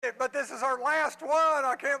is our last one.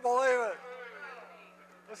 I can't believe it.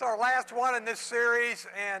 This is our last one in this series,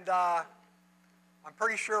 and I'm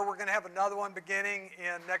pretty sure we're going to have another one beginning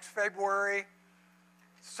in next February,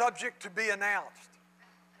 subject to be announced.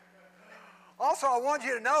 Also, I want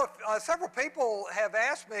you to know, several people have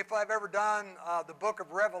asked me if I've ever done the book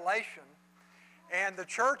of Revelation, and the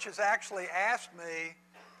church has actually asked me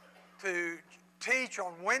to teach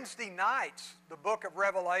on Wednesday nights the book of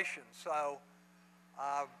Revelation. So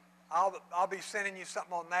I'll be sending you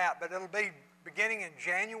something on that, but it'll be beginning in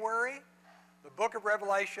January. The book of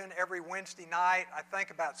Revelation every Wednesday night, I think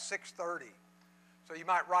about 6:30. So you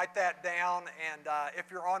might write that down, and if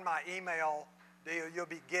you're on my email deal, you'll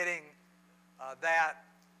be getting that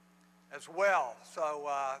as well. So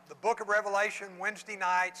the book of Revelation, Wednesday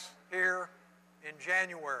nights here in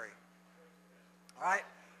January. All right?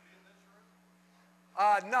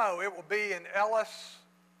 No, it will be in Ellis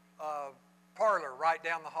Parlor right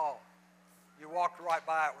down the hall. You walked right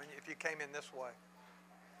by it if you came in this way.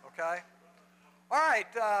 Okay? All right.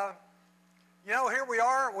 Here we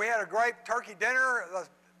are. We had a great turkey dinner,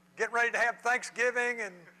 getting ready to have Thanksgiving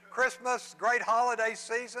and Christmas, great holiday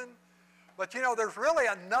season. But there's really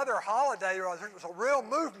another holiday. There's a real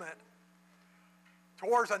movement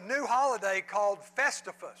towards a new holiday called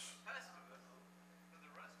Festivus.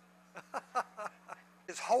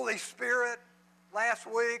 His Holy Spirit last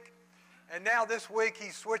week, and now this week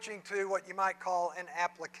he's switching to what you might call an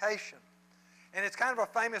application. And it's kind of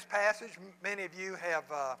a famous passage. Many of you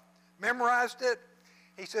have memorized it.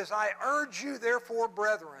 He says, I urge you therefore,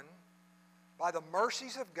 brethren, by the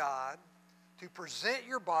mercies of God, to present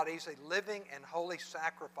your bodies a living and holy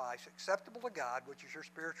sacrifice, acceptable to God, which is your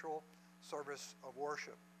spiritual service of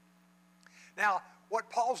worship. Now, what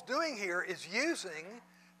Paul's doing here is using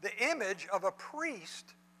the image of a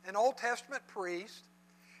priest, an Old Testament priest,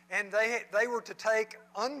 and they were to take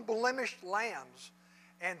unblemished lambs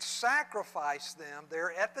and sacrifice them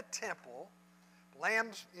there at the temple.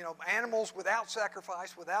 Lambs, animals without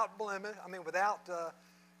sacrifice, without blemish, without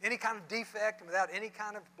any kind of defect and without any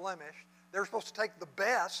kind of blemish. They're supposed to take the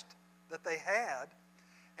best that they had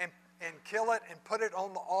and kill it and put it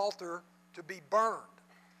on the altar to be burned.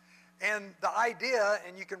 And the idea,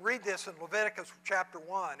 and you can read this in Leviticus chapter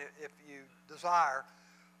 1 if you desire,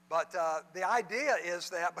 but the idea is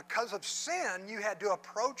that because of sin, you had to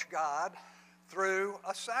approach God through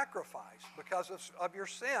a sacrifice because of your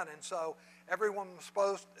sin. And so everyone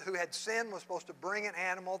who had sinned was supposed to bring an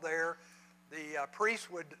animal there. The priest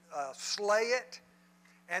would slay it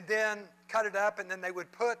and then cut it up, and then they would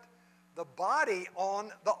put the body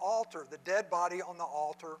on the altar, the dead body on the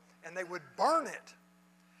altar, and they would burn it.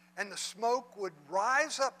 And the smoke would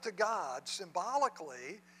rise up to God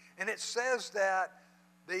symbolically, and it says that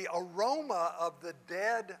the aroma of the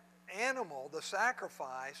dead animal, the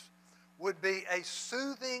sacrifice, would be a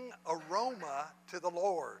soothing aroma to the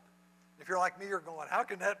Lord. If you're like me, you're going, how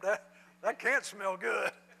can that can't smell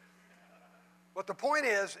good. But the point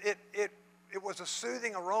is, it was a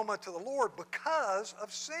soothing aroma to the Lord because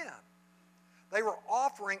of sin. They were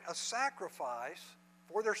offering a sacrifice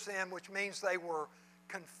for their sin, which means they were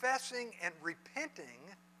confessing and repenting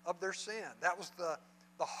of their sin. That was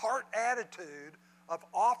the heart attitude of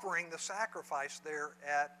offering the sacrifice there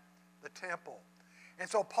at the temple. And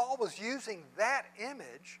so Paul was using that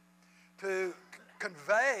image to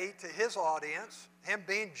convey to his audience, him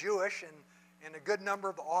being Jewish, and a good number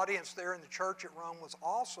of the audience there in the church at Rome was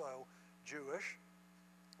also Jewish.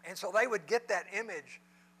 And so they would get that image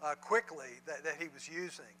quickly that he was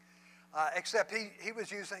using. Except he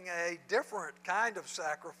was using a different kind of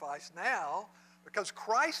sacrifice now because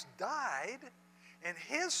Christ died, and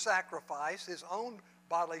his sacrifice, his own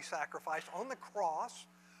bodily sacrifice on the cross,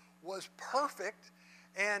 was perfect,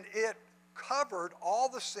 and it covered all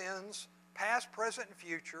the sins, past, present, and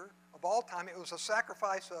future, of all time. It was a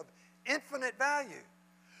sacrifice of infinite value.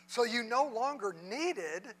 So you no longer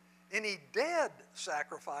needed any dead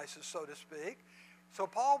sacrifices, so to speak. So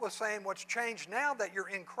Paul was saying what's changed now that you're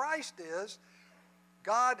in Christ is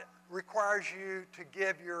God requires you to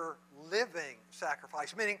give your living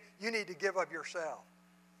sacrifice, meaning you need to give of yourself.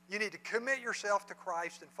 You need to commit yourself to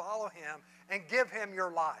Christ and follow him and give him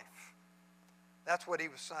your life. That's what he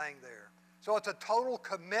was saying there. So it's a total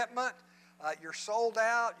commitment. You're sold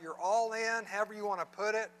out. You're all in, however you want to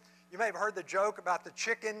put it. You may have heard the joke about the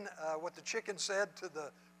chicken, what the chicken said to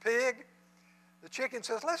the pig. The chicken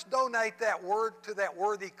says, let's donate that word to that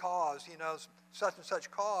worthy cause, such and such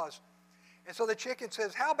cause. And so the chicken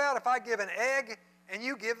says, how about if I give an egg and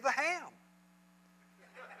you give the ham?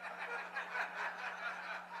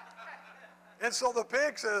 And so the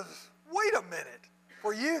pig says, wait a minute.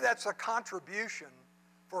 For you, that's a contribution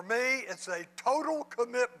For me, it's a total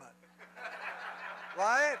commitment,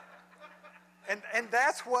 right? And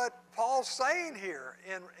that's what Paul's saying here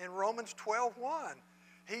in Romans 12:1.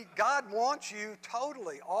 God wants you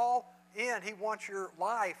totally, all in. He wants your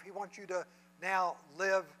life. He wants you to now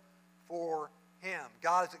live for Him.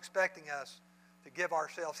 God is expecting us to give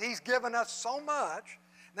ourselves. He's given us so much,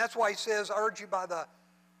 and that's why He says, urge you by the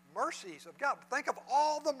mercies of God. Think of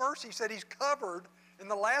all the mercies that He's covered in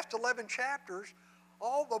the last 11 chapters,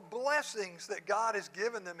 all the blessings that God has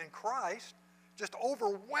given them in Christ, just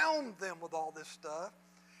overwhelmed them with all this stuff.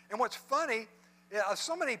 And what's funny,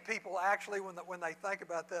 so many people actually, when they think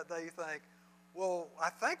about that, they think, well, I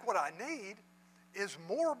think what I need is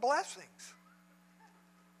more blessings.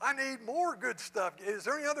 I need more good stuff. Is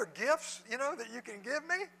there any other gifts, that you can give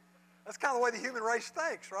me? That's kind of the way the human race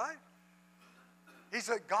thinks, right? He's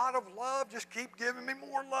a God of love. Just keep giving me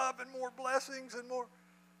more love and more blessings and more.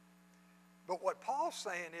 But what Paul's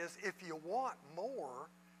saying is, if you want more,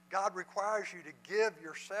 God requires you to give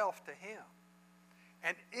yourself to Him.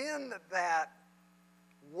 And in that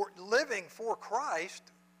living for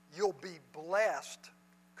Christ, you'll be blessed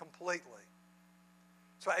completely.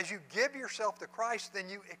 So as you give yourself to Christ, then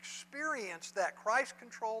you experience that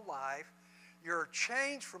Christ-controlled life. You're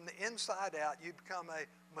changed from the inside out. You become a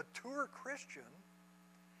mature Christian.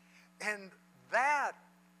 And that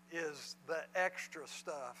is the extra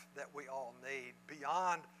stuff that we all need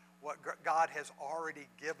beyond what God has already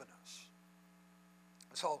given us.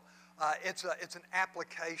 So it's an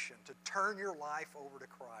application to turn your life over to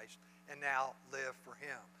Christ and now live for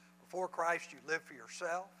Him. Before Christ, you lived for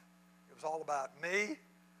yourself. It was all about me.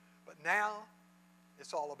 But now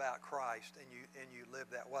it's all about Christ, and you live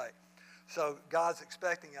that way. So God's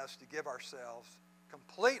expecting us to give ourselves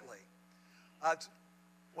completely.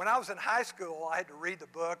 When I was in high school, I had to read the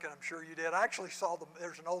book, and I'm sure you did. I actually saw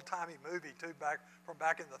there's an old-timey movie, too, from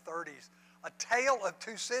back in the 30s, A Tale of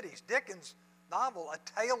Two Cities, Dickens' novel, A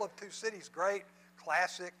Tale of Two Cities, great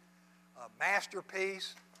classic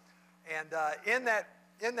masterpiece. And in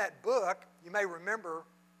that book, you may remember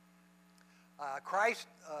Christ,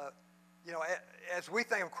 as we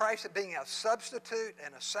think of Christ as being a substitute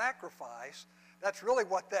and a sacrifice, that's really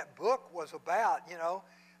what that book was about,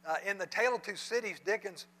 in The Tale of Two Cities,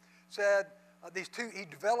 Dickens said he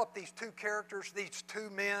developed these two characters, these two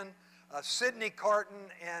men, Sidney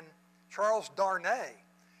Carton and Charles Darnay.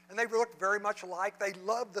 And they looked very much alike. They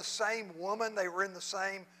loved the same woman. They were in the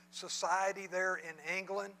same society there in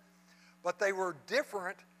England. But they were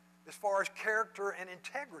different as far as character and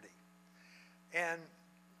integrity. And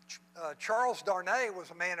Charles Darnay was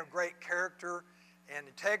a man of great character and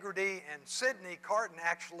integrity, and Sidney Carton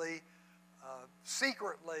actually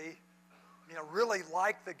secretly, really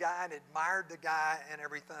liked the guy and admired the guy and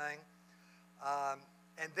everything.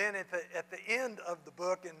 And then at the end of the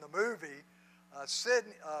book in the movie,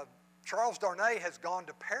 Charles Darnay has gone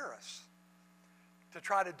to Paris to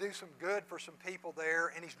try to do some good for some people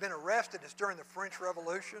there, and he's been arrested. It's during the French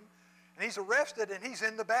Revolution, and he's arrested and he's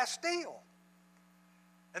in the Bastille.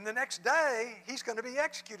 And the next day, he's going to be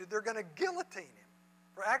executed. They're going to guillotine him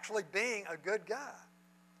for actually being a good guy.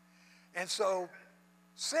 And so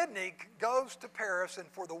Sidney goes to Paris, and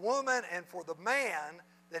for the woman and for the man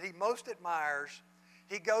that he most admires,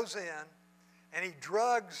 he goes in and he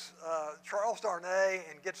drugs Charles Darnay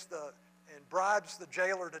and bribes the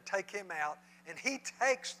jailer to take him out, and he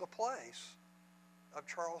takes the place of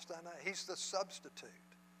Charles Darnay. He's the substitute,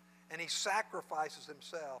 and he sacrifices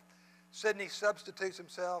himself. Sidney substitutes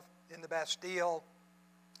himself in the Bastille.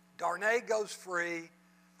 Darnay goes free,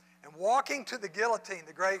 and walking to the guillotine,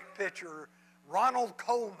 the great picture, Ronald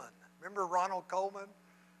Colman. Remember Ronald Colman?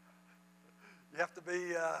 You have to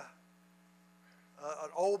be an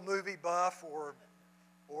old movie buff or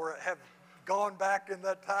have gone back in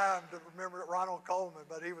that time to remember Ronald Colman,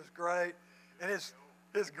 but he was great. And his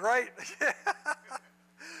great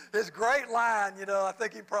his great line, I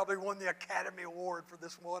think he probably won the Academy Award for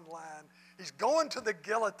this one line. He's going to the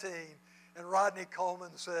guillotine, and Rodney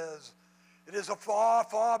Coleman says, "It is a far,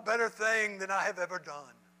 far better thing than I have ever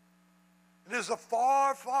done. It is a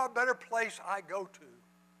far, far better place I go to.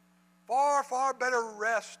 Far, far better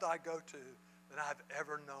rest I go to than I've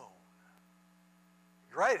ever known."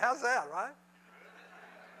 Great, how's that, right?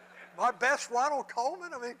 My best Ronald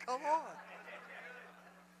Colman? I mean, come on.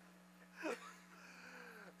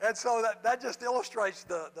 And so that just illustrates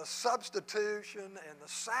the substitution and the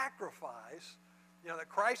sacrifice, that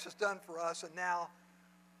Christ has done for us, and now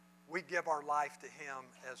we give our life to Him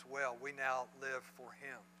as well. We now live for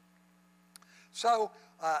Him. So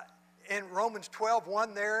in Romans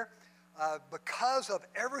 12:1 there, because of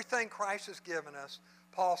everything Christ has given us,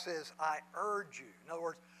 Paul says, I urge you. In other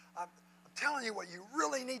words, I'm telling you what you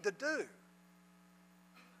really need to do.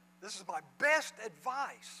 This is my best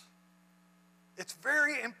advice. It's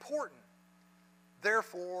very important.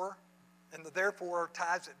 Therefore, and the therefore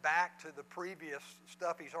ties it back to the previous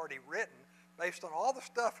stuff he's already written based on all the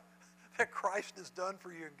stuff that Christ has done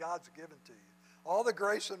for you and God's given to you. All the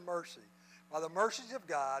grace and mercy. By the mercies of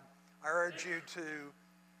God, I urge you to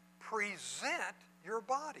present your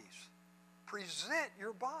bodies. Present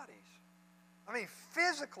your bodies. I mean,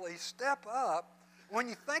 physically step up. When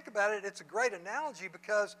you think about it, it's a great analogy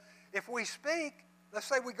because if we speak, let's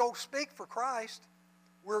say we go speak for Christ,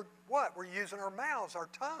 we're what? We're using our mouths, our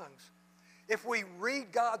tongues. If we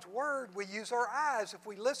read God's word, we use our eyes. If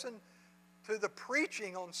we listen to the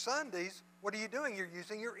preaching on Sundays, what are you doing? You're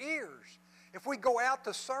using your ears. If we go out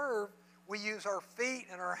to serve, we use our feet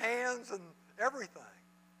and our hands and everything.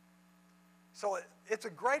 So it's a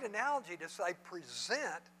great analogy to say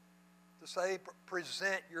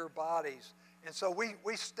present your bodies. And so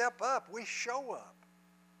we step up, we show up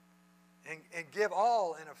and give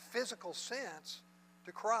all in a physical sense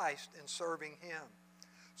to Christ in serving Him.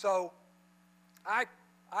 So I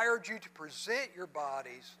urge you to present your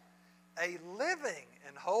bodies a living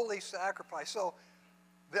and holy sacrifice. So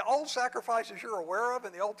the old sacrifices you're aware of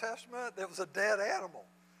in the Old Testament, there was a dead animal.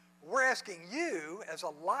 We're asking you as a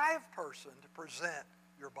live person to present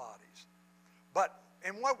your bodies. But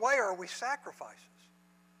in what way are we sacrifices?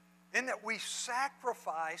 In that we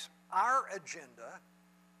sacrifice our agenda,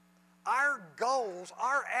 our goals,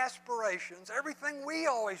 our aspirations, everything we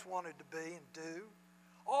always wanted to be and do,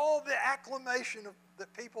 all the acclamation that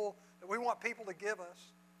we want people to give us,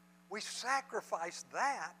 we sacrifice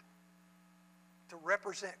that to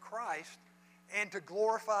represent Christ and to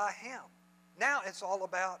glorify Him. Now it's all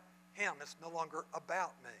about Him. It's no longer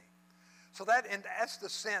about me. So that's the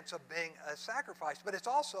sense of being a sacrifice. But it's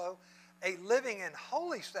also a living and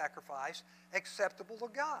holy sacrifice acceptable to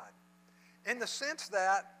God. In the sense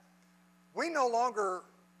that we no longer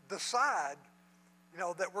decide,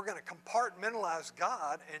 that we're going to compartmentalize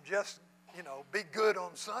God and just, be good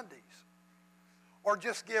on Sundays. Or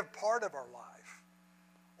just give part of our life.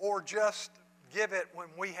 Or just give it when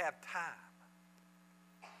we have time.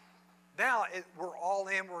 Now we're all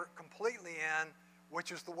in, we're completely in,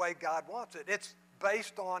 which is the way God wants it. It's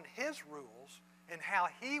based on His rules and how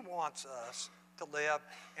He wants us to live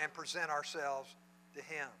and present ourselves to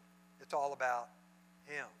Him. It's all about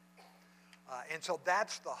Him. And so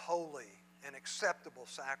that's the holy and acceptable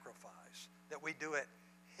sacrifice, that we do it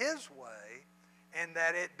His way and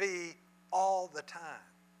that it be all the time.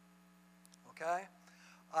 Okay?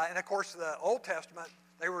 And of course, the Old Testament,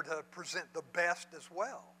 they were to present the best as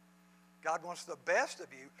well. God wants the best of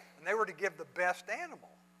you, and they were to give the best animal,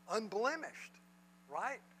 unblemished,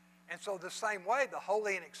 right? And so the same way, the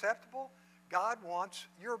holy and acceptable, God wants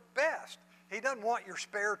your best. He doesn't want your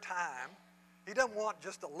spare time. He doesn't want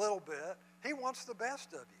just a little bit. He wants the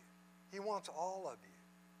best of you. He wants all of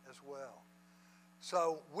you as well.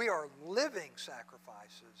 So we are living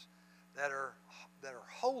sacrifices that are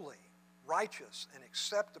holy, righteous, and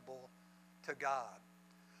acceptable to God,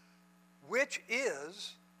 which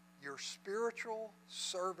is your spiritual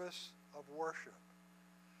service of worship.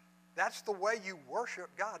 That's the way you worship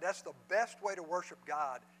God. That's the best way to worship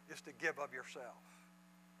God, is to give of yourself.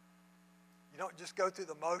 You don't just go through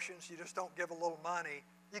the motions. You just don't give a little money.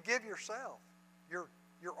 You give yourself. You're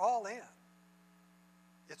all in.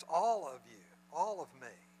 It's all of you, all of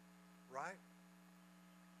me, right?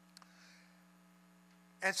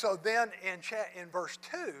 And so then in verse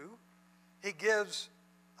 2, he gives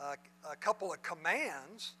a couple of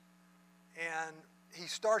commands, and he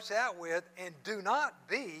starts out with, and do not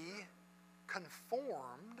be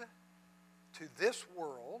conformed to this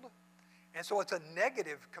world. And so it's a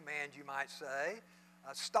negative command, you might say.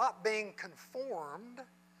 Stop being conformed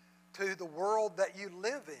to the world that you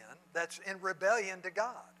live in that's in rebellion to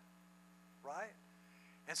God, right?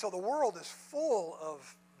 And so the world is full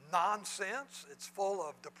of nonsense. It's full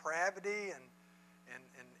of depravity and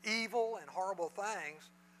evil and horrible things.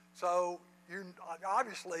 So you're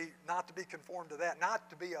obviously not to be conformed to that, not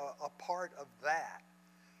to be a part of that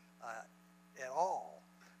at all.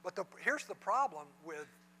 But here's the problem with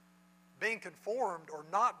being conformed or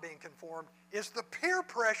not being conformed, is the peer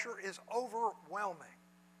pressure is overwhelming.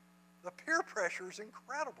 The peer pressure is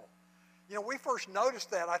incredible. We first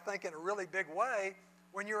noticed that, I think, in a really big way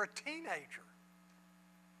when you're a teenager.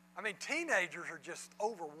 I mean, teenagers are just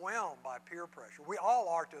overwhelmed by peer pressure. We all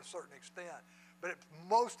are to a certain extent, but it's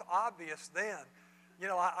most obvious then.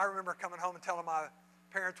 I remember coming home and telling my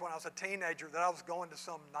parents when I was a teenager that I was going to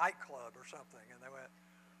some nightclub or something, and they went,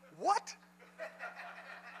 "What?"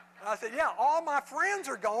 And I said, yeah, all my friends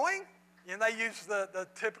are going. And they use the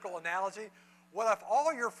typical analogy. Well, if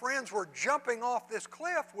all your friends were jumping off this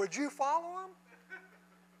cliff, would you follow them?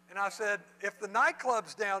 And I said, if the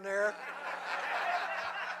nightclub's down there,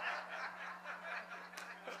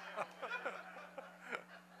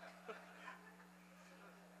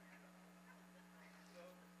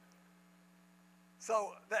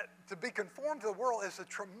 so that to be conformed to the world is a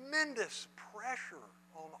tremendous pressure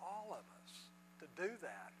on all of us to do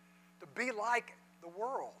that, to be like the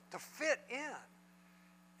world, to fit in.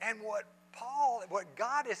 And what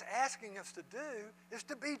God is asking us to do is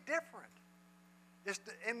to be different.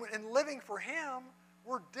 In living for Him,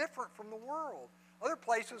 we're different from the world. Other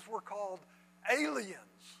places we're called aliens,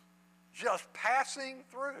 just passing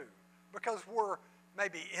through, because we're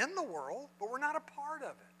maybe in the world, but we're not a part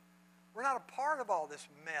of it. We're not a part of all this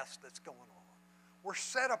mess that's going on. We're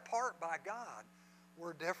set apart by God.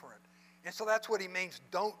 We're different. And so that's what he means,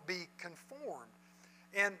 don't be conformed.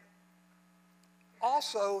 And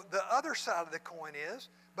also, the other side of the coin is,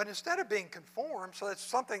 but instead of being conformed, so it's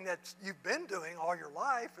something that you've been doing all your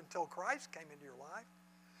life until Christ came into your life,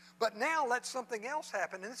 but now let something else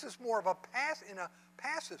happen, and this is more of in a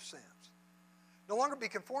passive sense. No longer be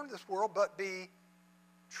conformed to this world, but be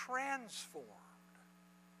transformed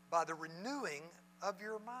by the renewing of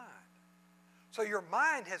your mind. So your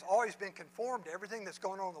mind has always been conformed to everything that's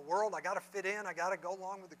going on in the world. I got to fit in. I got to go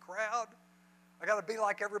along with the crowd. I got to be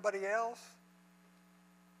like everybody else.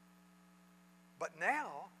 But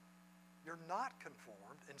now, you're not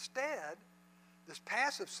conformed. Instead, this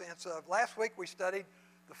passive sense of, last week we studied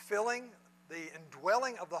the filling, the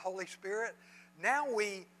indwelling of the Holy Spirit. Now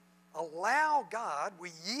we allow God, we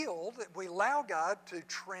yield, we allow God to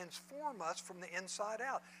transform us from the inside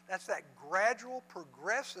out. That's that gradual,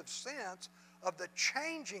 progressive sense of the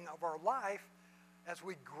changing of our life as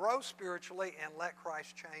we grow spiritually and let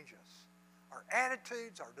Christ change us. Our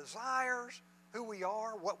attitudes, our desires, who we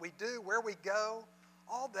are, what we do, where we go,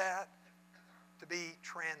 all that to be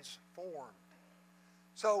transformed.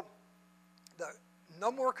 So,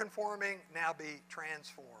 no more conforming, now be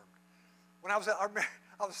transformed. When I was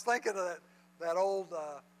thinking of that old,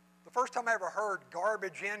 the first time I ever heard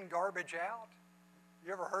garbage in, garbage out.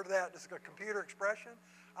 You ever heard of that? This is a computer expression.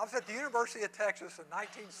 I was at the University of Texas in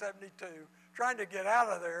 1972 trying to get out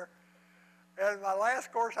of there. And my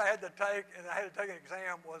last course I had to take, and I had to take an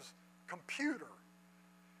exam, was computer.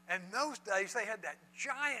 And in those days, they had that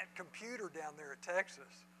giant computer down there at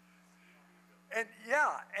Texas. And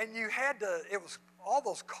yeah, and you had to, it was all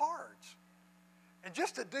those cards. And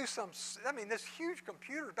just to do this huge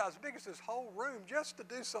computer about as big as this whole room, just to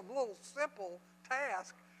do some little simple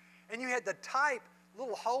task. And you had to type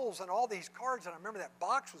little holes in all these cards. And I remember that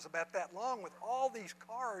box was about that long with all these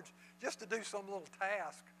cards just to do some little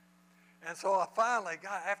task. And so I finally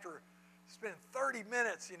got, after spending 30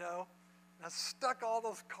 minutes, I stuck all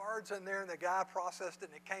those cards in there, and the guy processed it,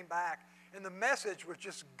 and it came back. And the message was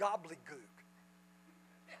just gobbledygook.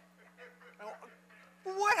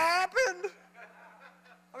 What happened?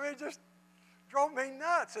 It just drove me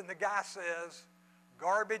nuts. And the guy says,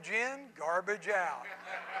 garbage in, garbage out.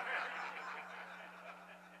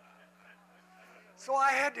 So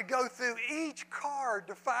I had to go through each card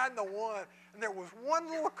to find the one. And there was one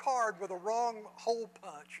little card with a wrong hole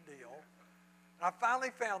punch deal. And I finally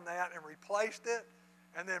found that and replaced it,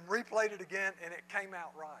 and then replayed it again, and it came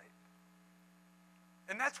out right.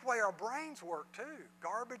 And that's the way our brains work too.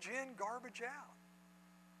 Garbage in, garbage out.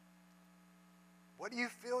 What do you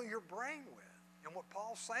fill your brain with? And what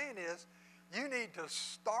Paul's saying is, you need to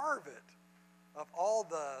starve it of all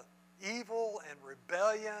the evil and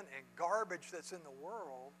rebellion and garbage that's in the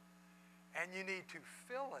world, and you need to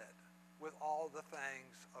fill it with all the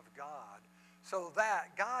things of God, so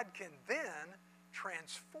that God can then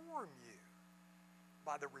transform you.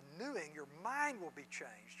 By the renewing, your mind will be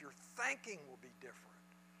changed, your thinking will be different,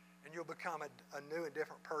 and you'll become a new and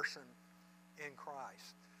different person in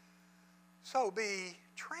Christ. So be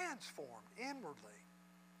transformed inwardly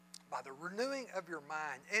by the renewing of your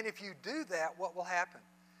mind. And if you do that, what will happen?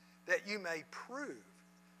 That you may prove,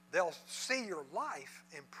 they'll see your life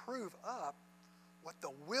and prove up what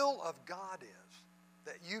the will of God is.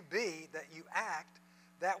 That you be, that you act,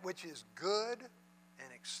 that which is good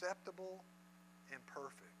and acceptable and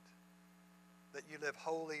perfect. That you live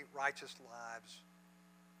holy, righteous lives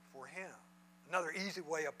for Him. Another easy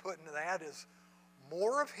way of putting that is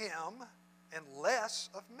more of Him and less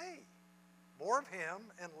of me. More of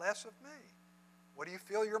Him and less of me. What do you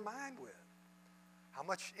fill your mind with? How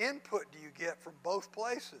much input do you get from both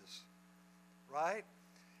places? Right?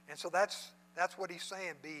 And so that's what he's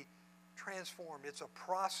saying. Be transformed. It's a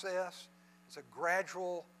process. It's a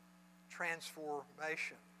gradual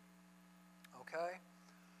transformation. Okay?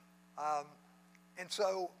 And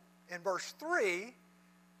so in verse 3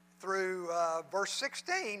 through verse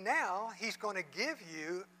 16, now he's going to give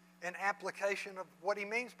you an application of what he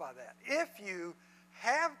means by that. If you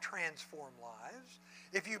have transformed lives,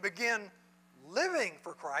 if you begin living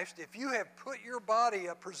for Christ, if you have put your body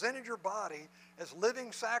up, presented your body as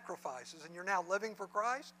living sacrifices, and you're now living for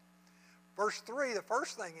Christ, verse 3, the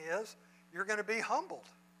first thing is you're going to be humbled.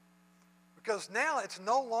 Because now it's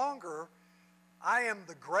no longer, I am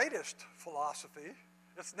the greatest philosophy.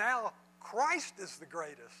 It's now Christ is the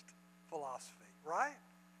greatest philosophy, right?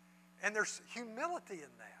 And there's humility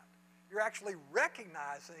in that. You're actually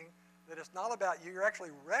recognizing that it's not about you. You're actually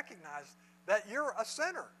recognizing that you're a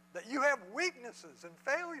sinner, that you have weaknesses and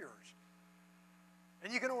failures.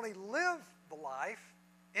 And you can only live the life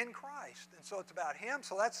in Christ. And so it's about him.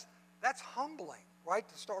 So that's humbling, right,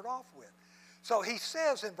 to start off with. So he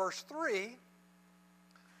says in verse 3,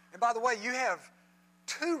 and by the way, you have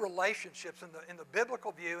two relationships in the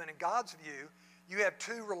biblical view, and in God's view, you have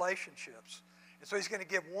two relationships. And so he's going to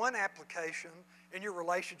give one application in your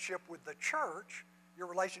relationship with the church, your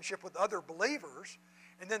relationship with other believers,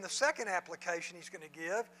 and then the second application he's going to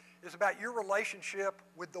give is about your relationship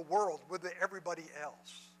with the world, with everybody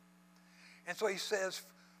else. And so he says,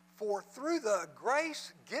 for through the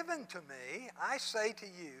grace given to me, I say to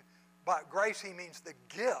you, by grace he means the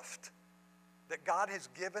gift that God has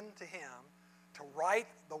given to him to write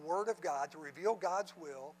the Word of God, to reveal God's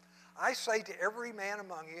will. I say to every man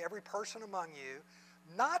among you, every person among you,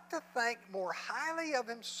 not to think more highly of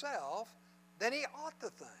himself than he ought to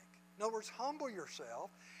think. In other words, humble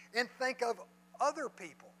yourself and think of other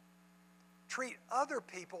people. Treat other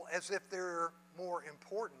people as if they're more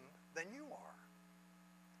important than you are.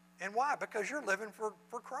 And why? Because you're living for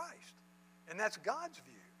Christ. And that's God's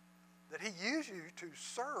view, that he used you to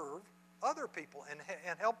serve other people and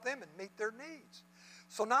help them and meet their needs.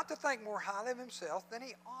 So not to think more highly of himself than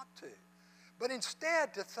he ought to, but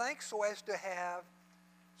instead to think so as to have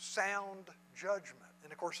sound judgment.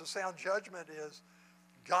 And of course the sound judgment is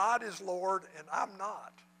God is Lord and I'm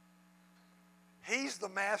not. He's the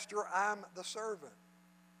master, I'm the servant.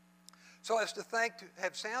 So as to think, to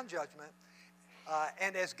have sound judgment,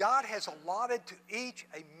 and as God has allotted to each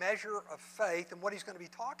a measure of faith, and what he's going to be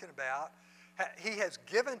talking about, he has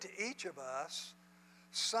given to each of us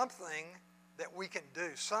something that we can do,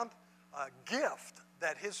 some gift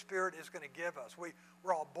that his Spirit is going to give us.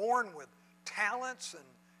 We're all born with talents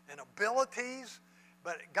and abilities,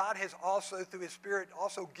 but God has also, through his Spirit,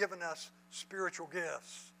 also given us spiritual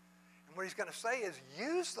gifts. And what he's going to say is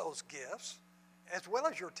use those gifts, as well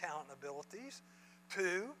as your talent and abilities,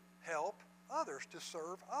 to help others, to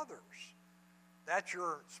serve others. That's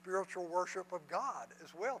your spiritual worship of God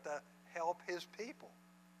as well, to help his people.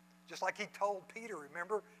 Just like he told Peter,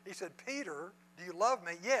 remember? He said, Peter, do you love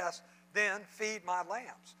me? Yes, then feed my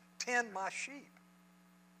lambs, tend my sheep.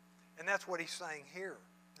 And that's what he's saying here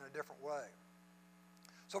in a different way.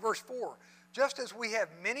 So verse 4, just as we have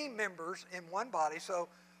many members in one body, so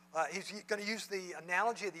he's going to use the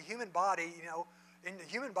analogy of the human body. You know, in the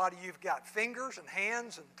human body you've got fingers and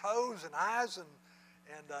hands and toes and eyes and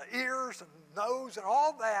ears and nose, and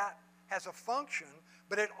all that has a function,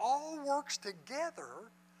 but it all works together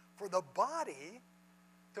for the body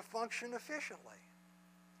to function efficiently.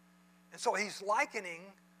 And so he's likening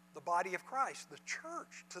the body of Christ, the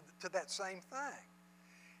church, to that same thing.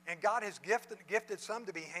 And God has gifted some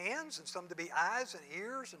to be hands and some to be eyes and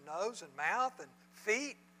ears and nose and mouth and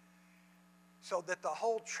feet, so that the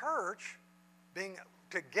whole church, being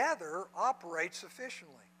together, operates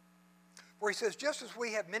efficiently. Where he says, just as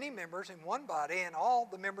we have many members in one body, and all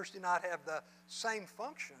the members do not have the same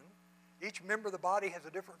function, each member of the body has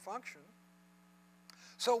a different function,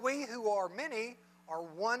 so we who are many are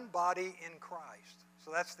one body in Christ.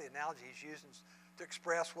 So that's the analogy he's using to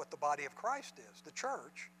express what the body of Christ is, the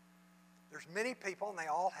church. There's many people, and they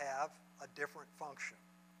all have a different function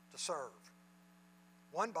to serve.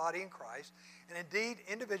 One body in Christ, and indeed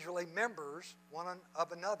individually members one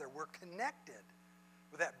of another. We're connected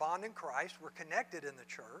with that bond in Christ. We're connected in the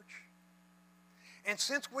church. And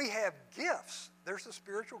since we have gifts, there's the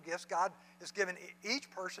spiritual gifts. God has given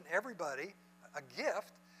each person, everybody, a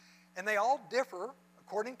gift, and they all differ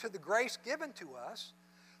according to the grace given to us.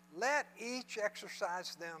 Let each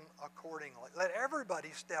exercise them accordingly. Let everybody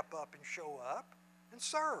step up and show up and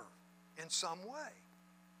serve in some way.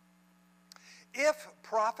 If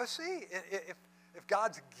prophecy, if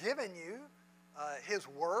God's given you his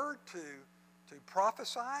word to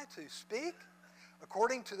prophesy, to speak,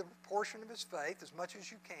 according to the proportion of his faith, as much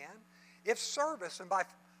as you can. If service, and by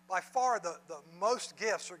by far the most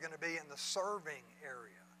gifts are going to be in the serving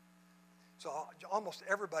area. So almost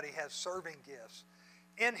everybody has serving gifts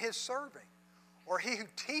in his serving, or he who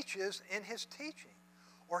teaches in his teaching,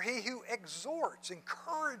 or he who exhorts,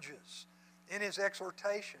 encourages in his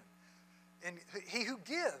exhortation, and he who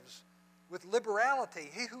gives with liberality,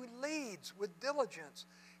 he who leads with diligence,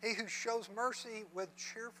 he who shows mercy with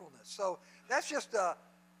cheerfulness. So that's just a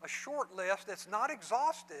short list. It's not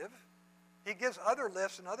exhaustive. He gives other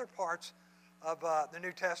lists in other parts of the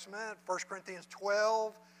New Testament, 1 Corinthians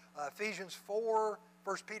 12, Ephesians 4,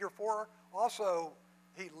 1 Peter 4. Also,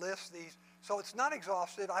 he lists these. So it's not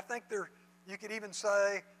exhaustive. I think you could even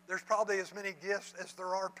say there's probably as many gifts as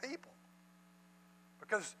there are people.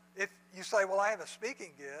 Because if you say, well, I have a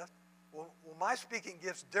speaking gift, well, my speaking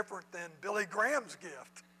gift's different than Billy Graham's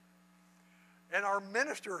gift. And our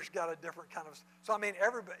minister's got a different kind of, so I mean,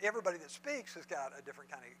 everybody that speaks has got a different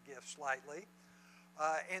kind of gift slightly.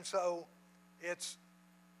 And so it's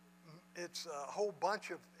a whole bunch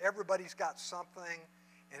of, everybody's got something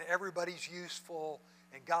and everybody's useful,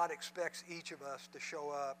 and God expects each of us to show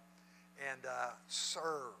up and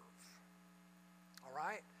serve. All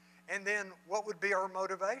right? And then what would be our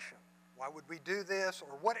motivation? Why would we do this?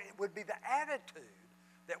 Or what would be the attitude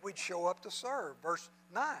that we'd show up to serve? Verse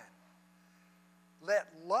 9.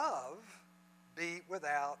 Let love be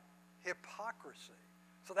without hypocrisy.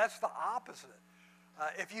 So that's the opposite.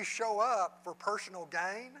 If you show up for personal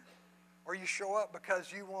gain, or you show up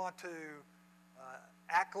because you want to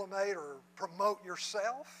acclimate or promote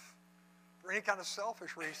yourself for any kind of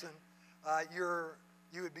selfish reason,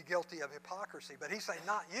 you would be guilty of hypocrisy. But he's saying,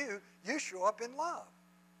 not you. You show up in love.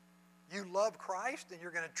 You love Christ, and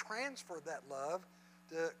you're going to transfer that love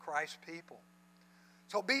to Christ's people.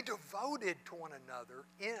 So be devoted to one another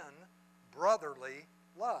in brotherly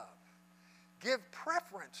love. Give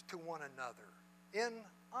preference to one another in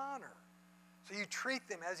honor. So you treat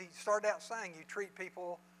them, as he started out saying, you treat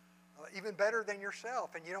people even better than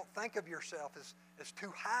yourself, and you don't think of yourself as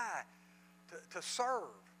too high to serve.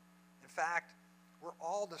 In fact, we're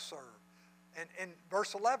all to serve. And in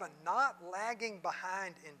verse 11, not lagging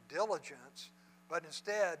behind in diligence, but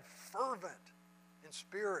instead fervent in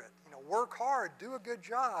spirit. Work hard, do a good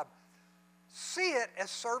job. See it as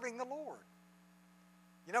serving the Lord.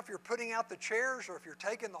 If you're putting out the chairs, or if you're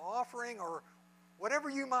taking the offering, or whatever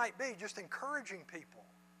you might be, just encouraging people,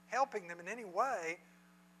 helping them in any way,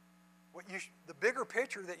 the bigger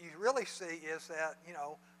picture that you really see is that,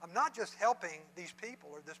 I'm not just helping these people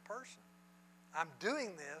or this person. I'm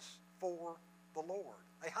doing this for the Lord,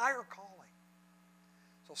 a higher calling.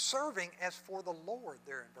 So serving as for the Lord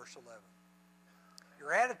there in verse 11.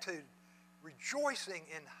 Your attitude, rejoicing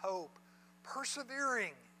in hope,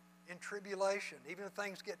 persevering in tribulation. Even if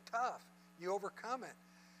things get tough, you overcome it.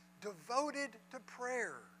 Devoted to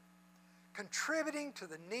prayer, contributing to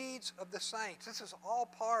the needs of the saints. This is all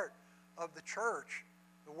part of the church,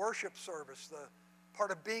 the worship service, the part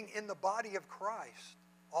of being in the body of Christ.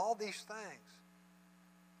 All these things.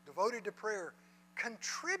 Devoted to prayer,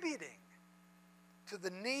 contributing to the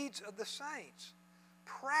needs of the saints,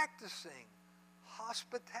 practicing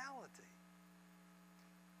hospitality.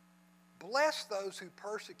 Bless those who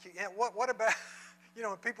persecute. And what about,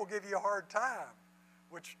 when people give you a hard time,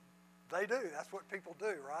 which they do. That's what people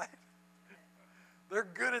do, right? They're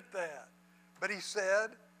good at that. But he said,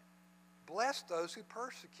 bless those who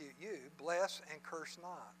persecute you. Bless and curse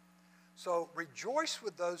not. So rejoice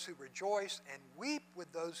with those who rejoice and weep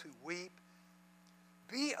with those who weep.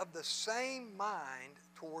 Be of the same mind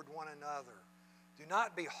toward one another. Do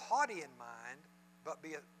not be haughty in mind,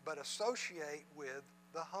 but associate with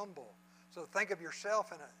the humble. So think of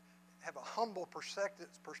yourself and have a humble perspective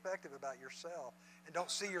about yourself, and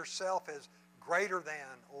don't see yourself as greater than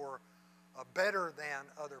or better than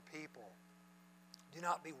other people. Do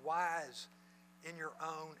not be wise in your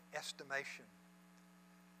own estimation.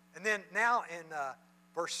 And then now in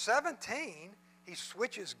verse 17, he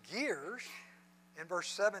switches gears. In verse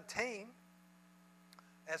 17,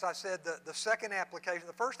 as I said, the second application,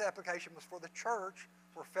 the first application was for the church,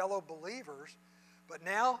 for fellow believers. But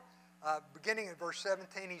now, beginning in verse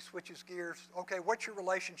 17, he switches gears. Okay, what's your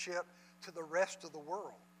relationship to the rest of the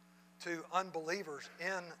world, to unbelievers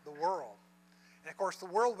in the world? And of course, the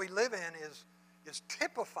world we live in is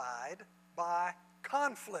typified by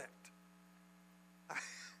conflict.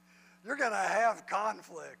 You're going to have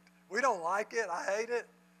conflict. We don't like it. I hate it.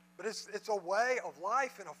 But it's a way of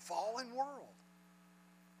life in a fallen world.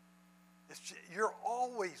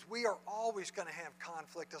 We are always going to have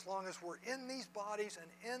conflict as long as we're in these bodies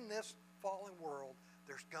and in this fallen world.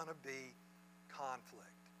 There's going to be conflict.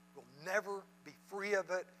 We'll never be free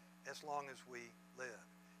of it as long as we live.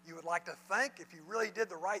 You would like to think if you really did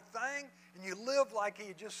the right thing and you lived like he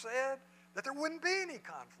had just said, that there wouldn't be any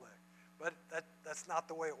conflict. But that's not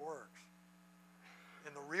the way it works.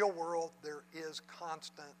 In the real world, there is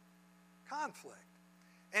constant conflict.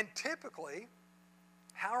 And typically,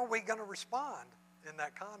 how are we going to respond in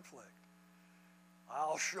that conflict?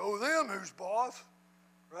 I'll show them who's boss,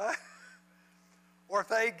 right? Or if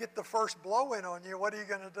they get the first blow in on you, what are you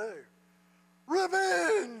going to do?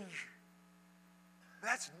 Revenge!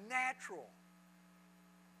 That's natural.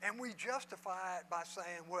 And we justify it by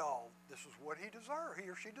saying, well, this is what he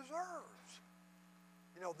or she deserves.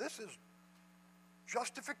 You know, this is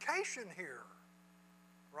justification here,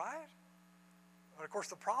 right? And of course,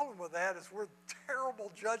 the problem with that is we're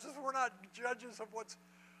terrible judges. We're not judges of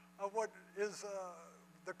what is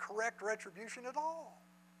the correct retribution at all.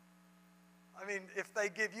 I mean, if they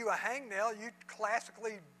give you a hangnail, you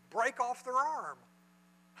classically break off their arm.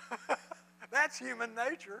 That's human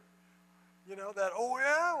nature. You know, that, oh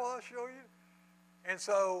yeah, well, I'll show you. And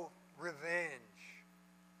so, revenge.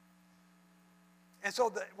 And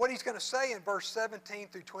so what he's going to say in verse 17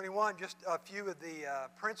 through 21, just a few of the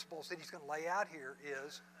principles that he's going to lay out here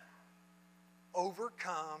is,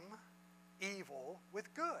 overcome evil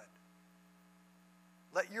with good.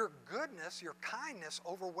 Let your goodness, your kindness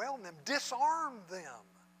overwhelm them. Disarm them,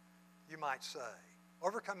 you might say.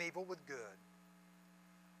 Overcome evil with good.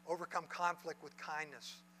 Overcome conflict with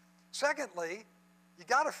kindness. Secondly, you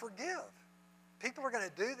got to forgive. People are going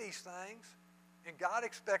to do these things, and God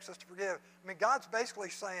expects us to forgive. I mean, God's basically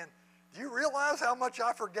saying, do you realize how much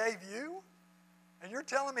I forgave you? And you're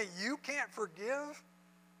telling me you can't forgive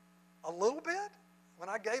a little bit when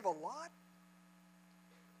I gave a lot?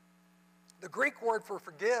 The Greek word for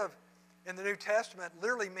forgive in the New Testament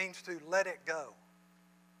literally means to let it go.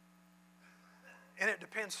 And it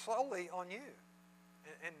depends solely on you.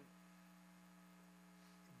 And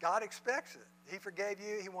God expects it. He forgave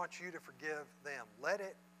you. He wants you to forgive them. Let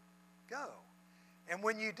it go. And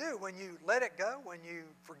when you do, when you let it go, when you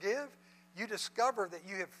forgive, you discover that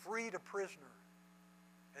you have freed a prisoner.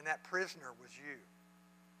 And that prisoner was you.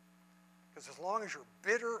 Because as long as you're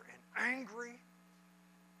bitter and angry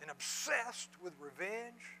and obsessed with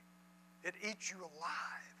revenge, it eats you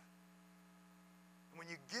alive. And when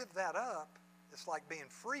you give that up, it's like being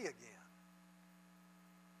free again.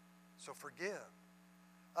 So forgive.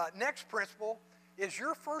 Next principle is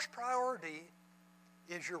your first priority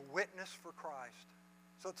is your witness for Christ.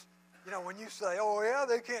 So it's, you know, when you say, oh yeah,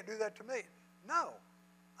 they can't do that to me. No,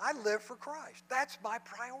 I live for Christ. That's my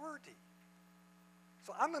priority.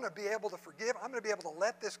 So I'm going to be able to forgive. I'm going to be able to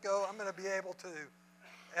let this go. I'm going to be able to,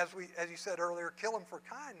 as you said earlier, kill him for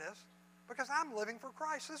kindness because I'm living for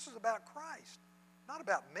Christ. This is about Christ, not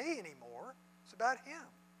about me anymore. It's about him.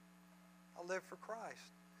 I live for Christ.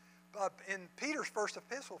 But in Peter's first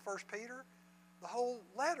epistle, 1 Peter, the whole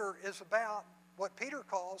letter is about what Peter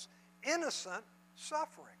calls innocent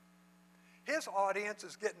suffering. His audience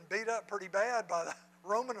is getting beat up pretty bad by the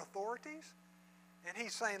Roman authorities. And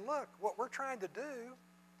he's saying, look, what we're trying to do,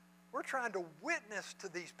 we're trying to witness to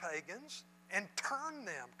these pagans and turn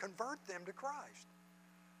them, convert them to Christ.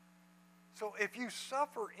 So if you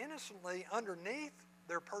suffer innocently underneath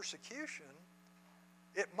their persecution,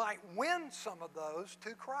 it might win some of those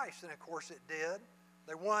to Christ. And of course it did.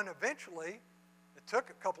 They won eventually. It took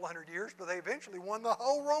a couple hundred years, but they eventually won the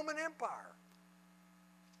whole Roman Empire.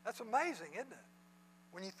 That's amazing, isn't it?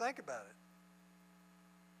 When you think about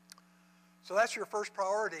it. So that's your first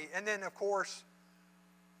priority. And then, of course,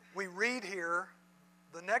 we read here,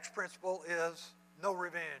 the next principle is no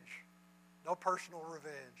revenge. No personal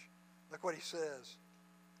revenge. Look what he says.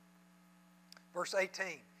 Verse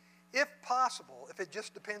 18. If possible, if it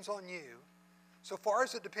just depends on you, so far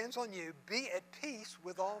as it depends on you, be at peace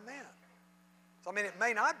with all men. So, I mean, it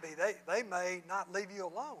may not be. They may not leave you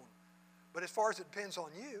alone. But as far as it depends on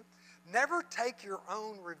you, never take your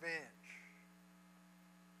own revenge.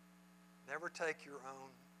 Never take your own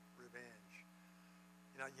revenge.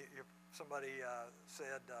 You know, somebody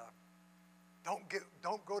said,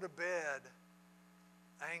 don't go to bed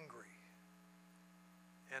angry.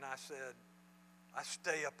 And I said, I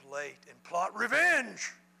stay up late and plot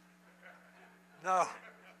revenge. No.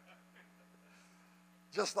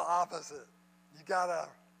 Just the opposite. You got to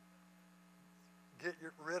get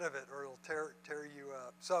rid of it or it'll tear you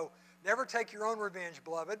up. So never take your own revenge,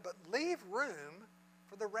 beloved, but leave room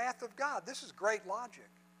for the wrath of God. This is great logic.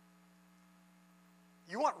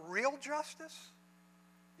 You want real justice?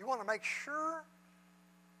 You want to make sure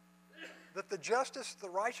that the justice, the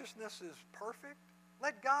righteousness is perfect?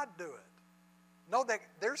 Let God do it. Know that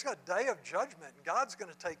there's a day of judgment, and God's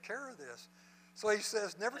going to take care of this. So he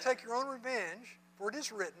says, never take your own revenge, For it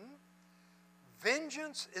is written,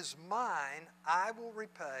 vengeance is mine, I will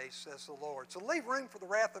repay, says the Lord. So leave room for the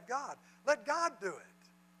wrath of God. Let God do it.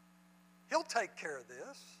 He'll take care of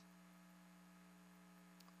this.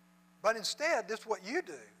 But instead, this is what you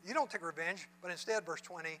do. You don't take revenge, but instead, verse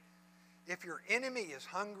 20, if your enemy is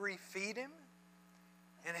hungry, feed him.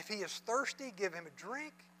 And if he is thirsty, give him a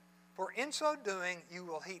drink. For in so doing, you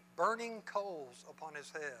will heap burning coals upon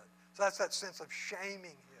his head. So that's that sense of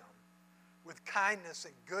shaming him with kindness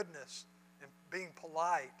and goodness and being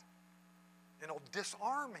polite. And it'll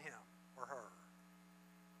disarm him or her.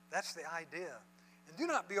 That's the idea. And do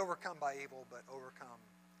not be overcome by evil, but overcome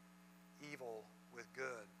evil with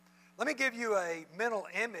good. Let me give you a mental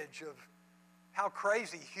image of how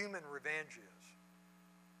crazy human revenge is.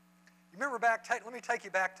 You remember back, let me take you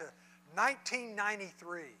back to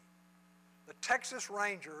 1993. The Texas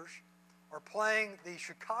Rangers are playing the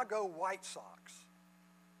Chicago White Sox.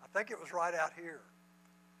 I think it was right out here.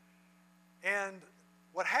 And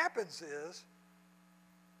what happens is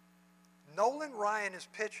Nolan Ryan is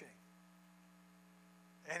pitching,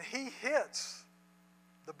 and he hits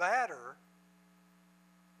the batter,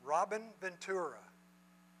 Robin Ventura.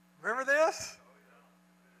 Remember this?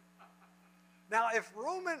 Now, if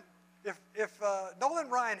Nolan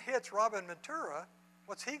Ryan hits Robin Ventura,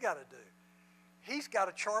 what's he got to do? He's got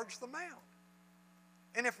to charge the mound.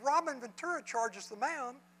 And if Robin Ventura charges the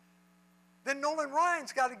mound, then Nolan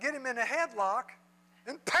Ryan's got to get him in a headlock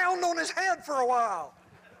and pound on his head for a while.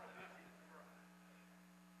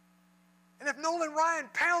 And if Nolan Ryan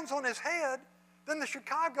pounds on his head, then the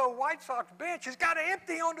Chicago White Sox bench has got to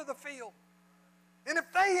empty onto the field. And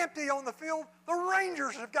if they empty on the field, the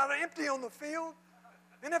Rangers have got to empty on the field.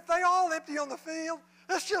 And if they all empty on the field,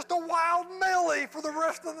 it's just a wild melee for the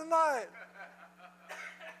rest of the night.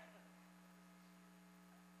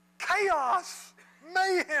 Chaos,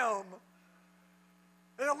 mayhem.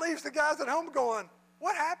 And it leaves the guys at home going,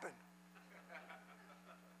 what happened?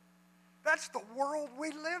 That's the world we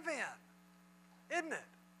live in, isn't it?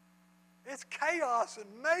 It's chaos and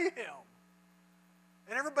mayhem.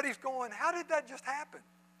 And everybody's going, how did that just happen?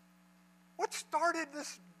 What started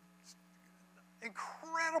this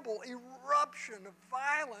incredible eruption of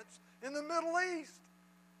violence in the Middle East?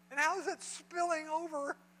 And how is it spilling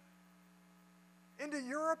over into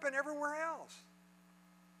Europe and everywhere else?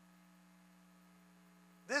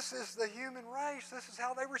 This is the human race. This is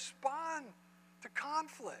how they respond to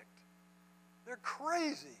conflict. They're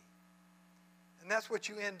crazy. And that's what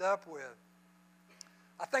you end up with.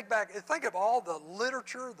 I think of all the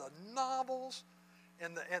literature, the novels,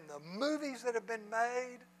 and the movies that have been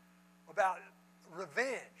made about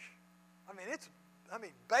revenge. I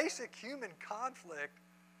mean, basic human conflict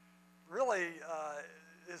really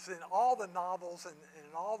is in all the novels and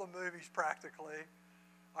in all the movies practically.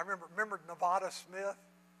 I remember Nevada Smith,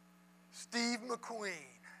 Steve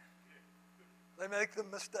McQueen. They make the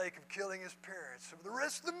mistake of killing his parents. So for the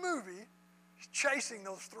rest of the movie, he's chasing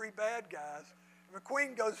those three bad guys. And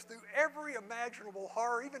McQueen goes through every imaginable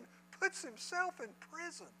horror, even puts himself in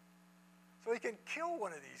prison so he can kill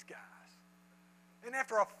one of these guys. And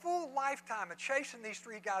after a full lifetime of chasing these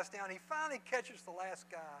three guys down, he finally catches the last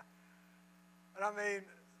guy. And I mean,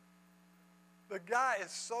 the guy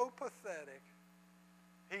is so pathetic,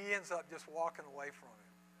 he ends up just walking away from him.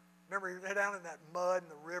 Remember, they're down in that mud in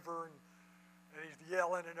the river, and he's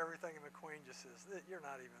yelling and everything, and McQueen just says, you're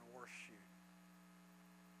not even worth shooting.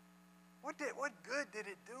 What good did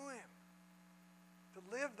it do him to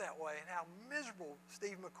live that way, and how miserable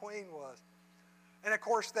Steve McQueen was? And of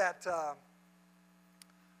course, that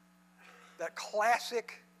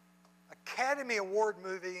classic Academy Award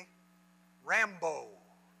movie, Rambo.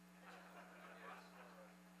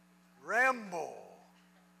 Rambo.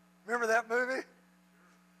 Remember that movie?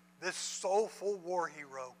 This soulful war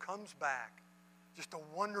hero comes back, just a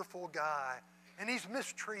wonderful guy, and he's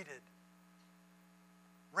mistreated.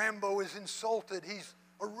 Rambo is insulted. He's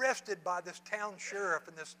arrested by this town sheriff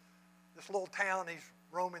in this little town he's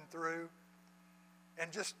roaming through,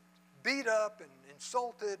 and just beat up and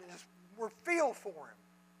insulted, and just we feel for him.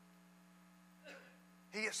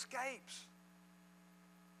 He escapes.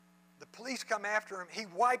 The police come after him. He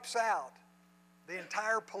wipes out the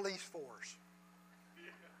entire police force.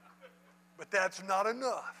 But that's not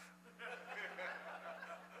enough.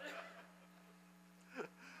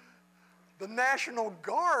 The National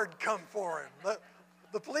Guard come for him.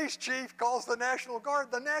 The police chief calls the National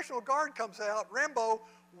Guard. The National Guard comes out. Rambo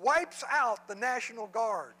wipes out the National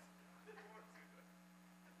Guard.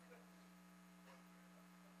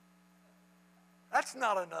 That's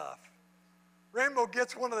not enough. Rambo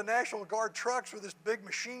gets one of the National Guard trucks with this big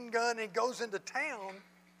machine gun, and he goes into town,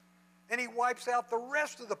 and he wipes out the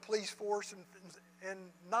rest of the police force and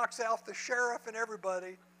knocks out the sheriff and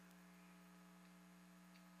everybody.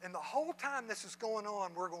 And the whole time this is going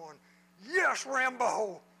on, we're going, yes,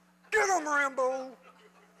 Rambo! Get him, Rambo!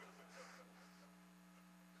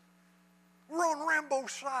 We're on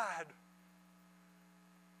Rambo's side.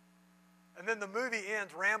 And then the movie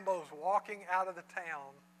ends, Rambo's walking out of the town,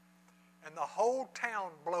 and the whole town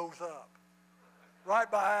blows up right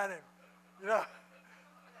behind him. You know,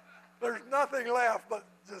 there's nothing left but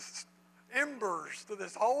just embers to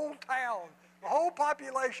this whole town, the whole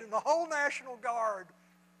population, the whole National Guard,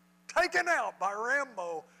 taken out by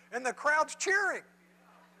Rambo, and the crowd's cheering.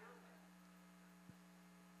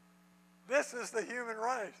 This is the human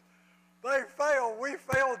race. They failed. We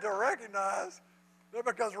failed to recognize that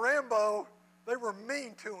because Rambo, they were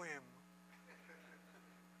mean to him.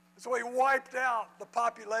 So he wiped out the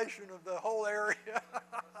population of the whole area.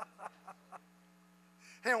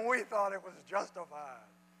 And we thought it was justified.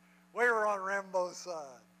 We were on Rambo's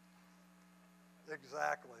side.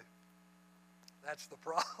 Exactly. That's the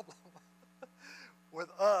problem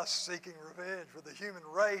with us seeking revenge, with the human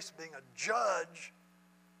race being a judge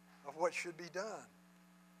of what should be done.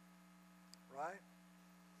 Right?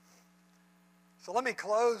 So let me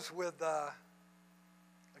close with,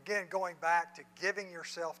 again, going back to giving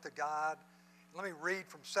yourself to God. Let me read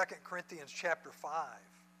from 2 Corinthians chapter 5.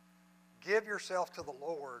 Give yourself to the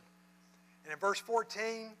Lord. And in verse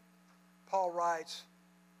 14, Paul writes,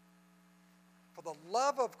 for the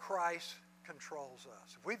love of Christ controls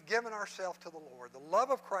us. If we've given ourselves to the Lord, the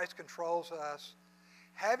love of Christ controls us,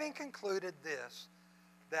 having concluded this,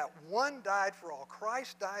 that one died for all.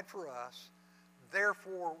 Christ died for us,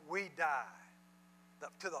 therefore we die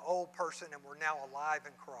to the old person, and we're now alive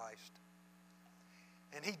in Christ.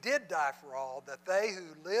 And he did die for all, that they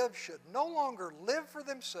who live should no longer live for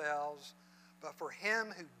themselves, but for him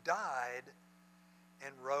who died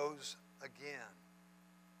and rose again.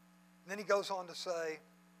 And then he goes on to say,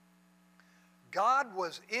 God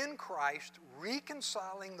was in Christ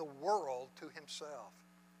reconciling the world to himself.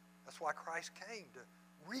 That's why Christ came, to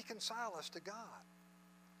reconcile us to God.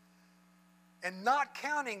 And not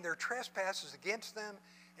counting their trespasses against them.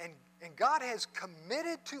 And God has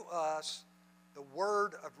committed to us the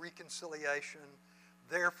word of reconciliation.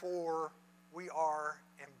 Therefore, we are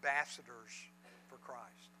ambassadors for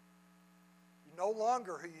Christ. You're no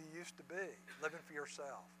longer who you used to be, living for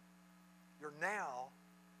yourself.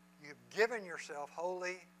 You've given yourself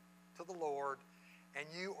wholly to the Lord, and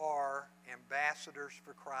you are ambassadors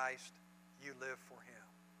for Christ. You live for him.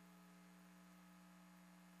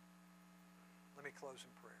 Let me close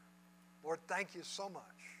in prayer. Lord, thank you so much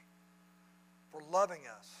for loving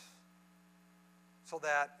us so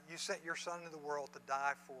that you sent your Son into the world to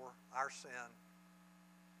die for our sin.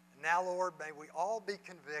 And now, Lord, may we all be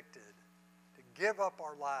convicted to give up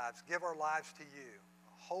our lives, give our lives to you,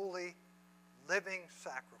 a holy, living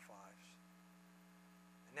sacrifice.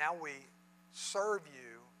 And now we serve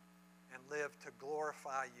you and live to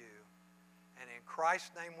glorify you. And in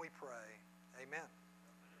Christ's name we pray. Amen.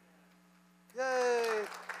 Yay!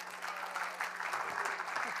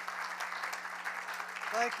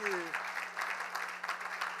 Thank you.